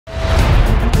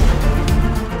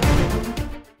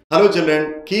Hello children,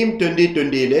 Keam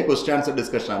 2020 le question answer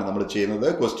discussion ആണ് നമ്മൾ ചെയ്യുന്നത്.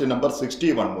 Question number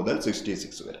 61 മുതൽ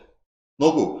 66 വരെ.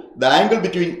 നോക്കൂ, the angle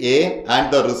between A and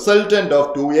the resultant of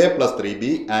 2A plus 3B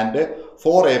and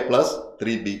 4A plus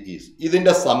 3B is.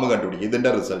 ഇതിന്റെ some കണ്ടുപിടിക്കുക,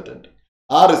 ഇതിന്റെ റിസൾട്ടന്റ്.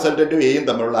 ആ റിസൾട്ടന്റും എയും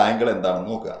തമ്മിലുള്ള ആംഗിൾ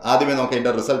എന്താണെന്ന് നോക്കുക. ആദ്യമേ നമുക്ക്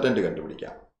ഇതിന്റെ റിസൾട്ടന്റ്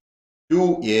കണ്ടുപിടിക്കാം.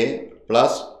 2A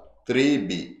plus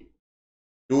 3B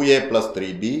 2A plus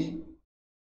 3B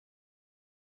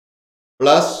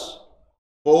plus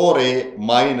 4A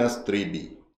minus 3B.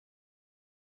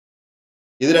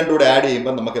 ഇത് രണ്ടും കൂടെ ആഡ്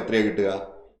ചെയ്യുമ്പോൾ നമുക്ക് എത്രയാണ് കിട്ടുക?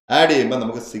 ആഡ് ചെയ്യുമ്പോൾ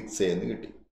നമുക്ക് 6A എന്ന് കിട്ടി.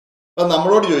 അപ്പം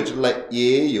നമ്മളോട് ചോദിച്ചിട്ടുള്ള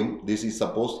എയും ദിസ് ഈസ്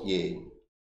സപ്പോസ് എയും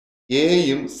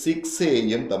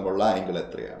 6Aയും തമ്മിലുള്ള ആംഗിൾ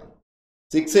എത്രയാണ്?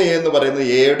 6A എന്ന് പറയുന്നത്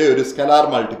എയുടെ ഒരു സ്കലാർ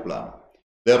മൾട്ടിപ്പിൾ ആണ്.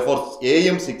 Therefore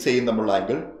എയും 6Aയും തമ്മിലുള്ള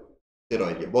ആംഗിൾ 0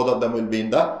 ആയിരിക്കും. Both of them will be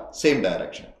in the same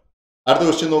direction. അടുത്ത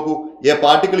ക്വസ്റ്റ്യൻ നോക്കൂ. A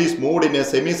particle is moved in a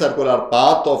semicircular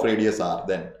path of radius r.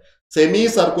 Then semi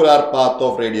circular path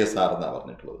of radius R എന്നാണ്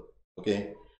പറഞ്ഞിട്ടുള്ളത്. Okay,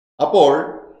 അപ്പോൾ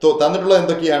തന്നിട്ടുള്ളത്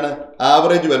എന്തൊക്കെയാണ്?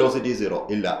 ആവറേജ് വെലോസിറ്റി 0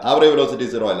 ഇല്ല, average velocity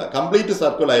 0 അല്ല. Complete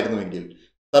circle ആയിരുന്നുവെങ്കിൽ,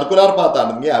 circular path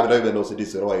ആണെങ്കിൽ ആവറേജ് വെലോസിറ്റി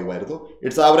 0 ആയിരുന്നു.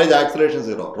 ഇറ്റ്സ് ആവറേജ് ആക്സിലറേഷൻ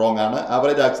 0, റോങ് ആണ്.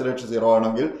 ആവറേജ് ആക്സിലറേഷൻ 0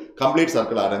 ആണെങ്കിൽ കംപ്ലീറ്റ്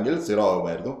സർക്കിൾ ആണെങ്കിൽ 0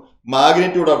 ആകുമായിരുന്നു.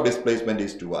 Magnitude of displacement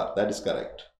is 2r. That is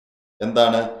correct.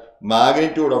 എന്താണ്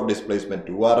മാഗ്നിറ്റ്യൂഡ് ഓഫ് ഡിസ്പ്ലേസ്മെന്റ്?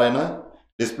 2r ആണ്.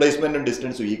 ഡിസ്പ്ലേസ്മെന്റും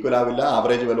ഡിസ്റ്റൻസും ഈക്വൽ ആവില്ല.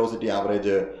 ആവറേജ് വെലോസിറ്റി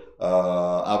ആവറേജ്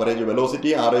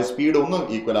സ്പീഡ് ഒന്നും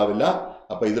equal ആവില്ല.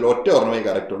 അപ്പോൾ ഇതിൽ ഒറ്റ ഓർമ്മയെ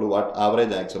കറക്റ്റ് ഉള്ളൂ. What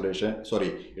average acceleration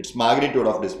it's magnitude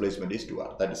of displacement is 2r.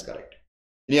 That is correct.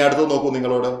 ഇനി അടുത്ത് നോക്കൂ,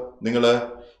 നിങ്ങൾ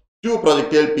 2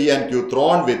 projectile P and Q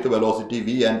thrown with velocity v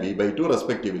and v/2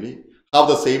 respectively have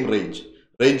the same range.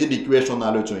 റേഞ്ചിന്റെ ഇക്വേഷൻ ഒന്ന്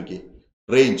ആലോചിച്ച് നോക്കി.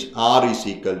 Range r is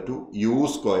equal to u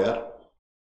square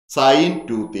sin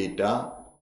 2θ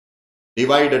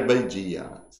divided by g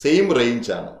ആണ്. Same range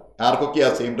ആണ്. ആർക്കൊക്കെയാ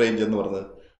സെയിം റേഞ്ച് എന്ന് പറഞ്ഞത്?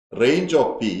 Range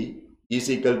of P is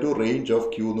equal to range of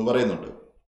Q എന്ന് പറയുന്നുണ്ട്.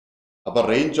 അപ്പൊ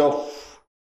range of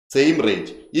same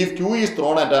range. If Q is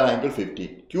thrown at an angle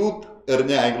 15, Q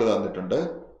എറിഞ്ഞ angle തന്നിട്ടുണ്ട്,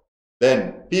 then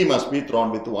P must be thrown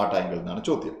with what angle എന്നാണ്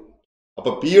ചോദ്യം. അപ്പൊ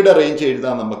പിയുടെ റേഞ്ച്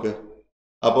എഴുതാം നമുക്ക്.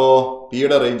 അപ്പോ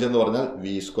പിയുടെ റേഞ്ച് എന്ന് പറഞ്ഞാൽ v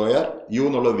സ്ക്വയർ, യു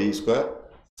എന്നുള്ള v സ്ക്വയർ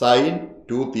സൈൻ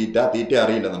 2θ, തീറ്റ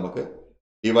അറിയില്ല നമുക്ക്,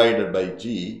 divided by g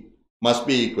must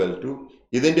be equal to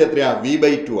ഇതിന്റെ എത്രയാ?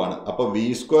 v/2 ആണ്. അപ്പൊ v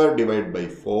square divide by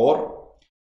 4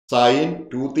 sign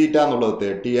 2θ എന്നുള്ളത്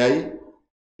 30 ആയി,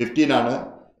 15 ആണ്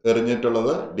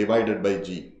എറിഞ്ഞിട്ടുള്ളത്, ഡിവൈഡഡ് ബൈ g.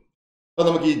 അപ്പൊ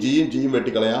നമുക്ക് ഈ ജിയും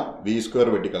വെട്ടിക്കളയാം, v സ്ക്വയർ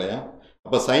വെട്ടിക്കളയാം.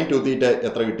 അപ്പൊ സൈൻ 2θ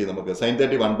എത്ര കിട്ടി നമുക്ക്? സൈൻ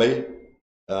 30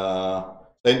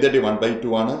 1/2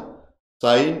 ആണ്.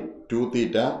 സൈൻ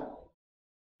 2θ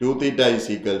ഈസ്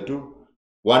ഈക്വൽ ടു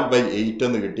 1/8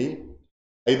 എന്ന് കിട്ടി.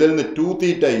 ഇതിൽ നിന്ന്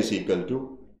 2θ is equal to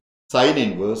sine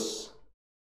inverse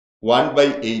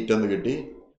 1/8 എന്ന് കിട്ടി.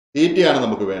 തീറ്റയാണ്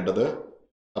നമുക്ക് വേണ്ടത്.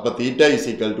 അപ്പൊ theta is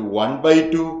equal to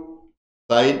 1/2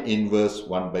 sine inverse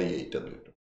 1/8 എന്ന്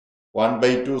കിട്ടും.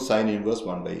 1/2 sine inverse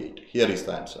 1/8. Here is the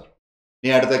answer. ഇനി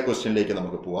അടുത്ത ക്വസ്റ്റ്യനിലേക്ക്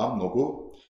നമുക്ക് പോവാം. നോക്കൂ,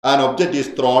 an object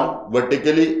is thrown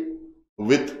vertically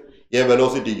with a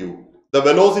velocity u. The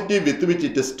velocity with which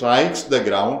it strikes the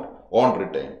ground on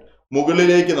return.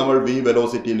 മുകളിലേക്ക് നമ്മൾ v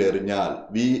വെലോസിറ്റിയിൽ എറിഞ്ഞാൽ,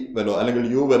 അല്ലെങ്കിൽ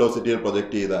u വെലോസിറ്റിയിൽ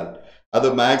പ്രൊജക്ട് ചെയ്താൽ, അത്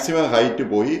മാക്സിമം ഹൈറ്റ്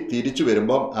പോയി തിരിച്ചു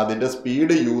വരുമ്പം അതിന്റെ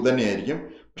സ്പീഡ് u തന്നെയായിരിക്കും,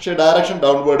 പക്ഷെ ഡയറക്ഷൻ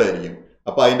ഡൗൺവേർഡ് ആയിരിക്കും.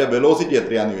 അപ്പൊ അതിന്റെ വെലോസിറ്റി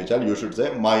എത്രയാണെന്ന് ചോദിച്ചാൽ you should say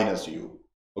 -u.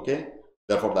 Okay,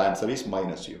 therefore the answer is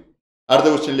 -u. അടുത്ത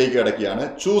ക്വസ്റ്റ്യനിലേക്ക് കിടക്കുകയാണ്.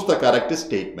 Choose the correct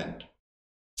statement.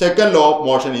 Second law of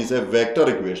motion is A vector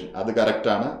equation. അത് കറക്റ്റ്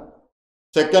ആണ്.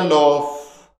 Second law of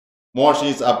motion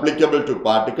is applicable to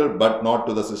particle but not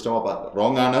to the system of particle.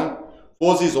 Wrong ആണ്.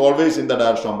 Force is always in the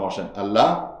direction of motion. അല്ല.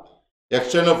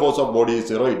 External force of body is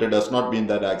 0. It does not mean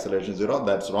that acceleration is 0.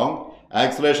 That's wrong.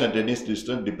 Acceleration at any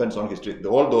distance depends on history.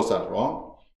 All those are wrong.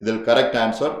 The correct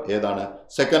answer ഏതാണ്?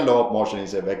 Second law of motion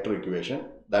is a vector equation.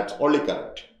 That's only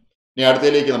correct. ഇനി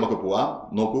അടുത്തതിലേക്ക് നമുക്ക് പോവാം.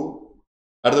 നോക്കൂ,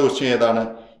 അടുത്ത question ഏതാണ്?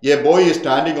 A boy is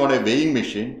standing on a weighing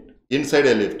machine inside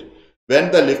a lift. When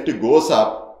the lift goes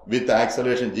up with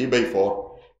acceleration g/4,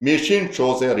 machine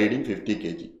shows a reading 50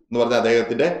 kg. എന്ന് പറഞ്ഞാൽ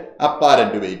അദ്ദേഹത്തിന്റെ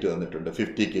അപ്പാരന്റ് വെയിറ്റ് തന്നിട്ടുണ്ട്,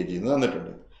 50 kg എന്ന്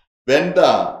തന്നിട്ടുണ്ട്. When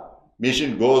the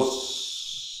machine goes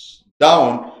down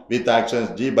with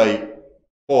acceleration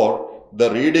g/4, the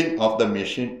reading of the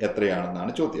machine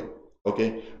എത്രയാണെന്നാണ് ചോദ്യം. Okay,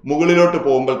 മുകളിലോട്ട്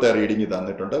പോകുമ്പോഴത്തെ reading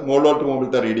തന്നിട്ടുണ്ട്, മുകളിലോട്ട്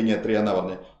പോകുമ്പോഴത്തെ റീഡിങ് എത്രയാണെന്നാണ്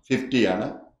പറഞ്ഞത്? 50 ആണ്.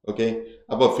 ഓക്കെ,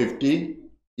 അപ്പോൾ 50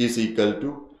 ഈസ് ഈക്വൽ ടു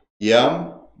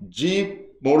mg.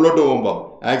 മുകളിലോട്ട് പോകുമ്പോൾ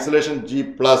ആക്സിലറേഷൻ g+a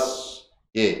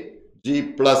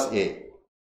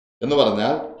എന്ന്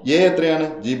പറഞ്ഞാൽ a എത്രയാണ്?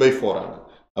 g/4 ആണ്.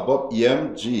 അപ്പോൾ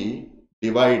mg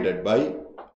divided by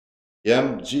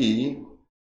mg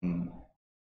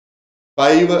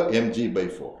 5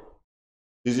 mg/4.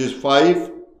 This is 5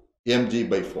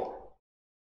 mg/4.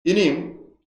 ഇനിയും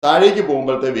താഴേക്ക്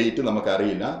പോകുമ്പോഴത്തെ വെയിറ്റ്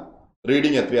നമുക്കറിയില്ല,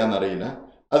 റീഡിങ് എത്രയാണെന്ന് അറിയില്ല.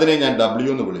 അതിനെ ഞാൻ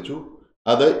W എന്ന് വിളിച്ചു.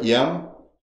 അത് എം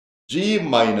ജി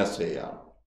മൈനസ് എ ആണ്.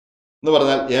 എന്ന്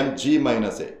പറഞ്ഞാൽ M G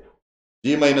minus A.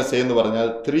 G minus A എന്ന് പറഞ്ഞാൽ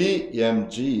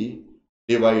 3mg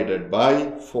ഡിവൈഡഡ് ബൈ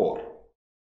 4.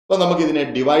 അപ്പൊ നമുക്ക് ഇതിനെ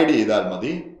ഡിവൈഡ് ചെയ്താൽ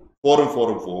മതി. 4ഉം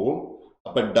 4ഉം പോവും.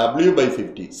 അപ്പൊ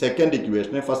W/50 സെക്കൻഡ്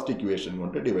ഇക്വേഷനെ ഫസ്റ്റ് ഇക്വേഷൻ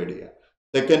കൊണ്ട് ഡിവൈഡ് ചെയ്യാം.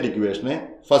 സെക്കൻഡ് ഇക്വേഷനെ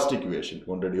ഫസ്റ്റ് ഇക്വേഷൻ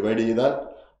കൊണ്ട് ഡിവൈഡ് ചെയ്താൽ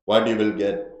what you will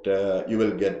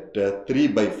get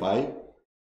 3/5.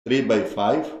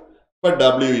 3/5. But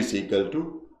W is equal to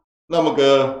നമുക്ക്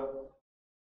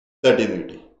 30 എന്ന്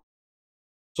കിട്ടി.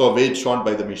 So weight shown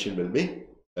by the machine will be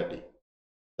 30.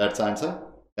 That's answer.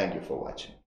 Thank you for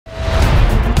watching.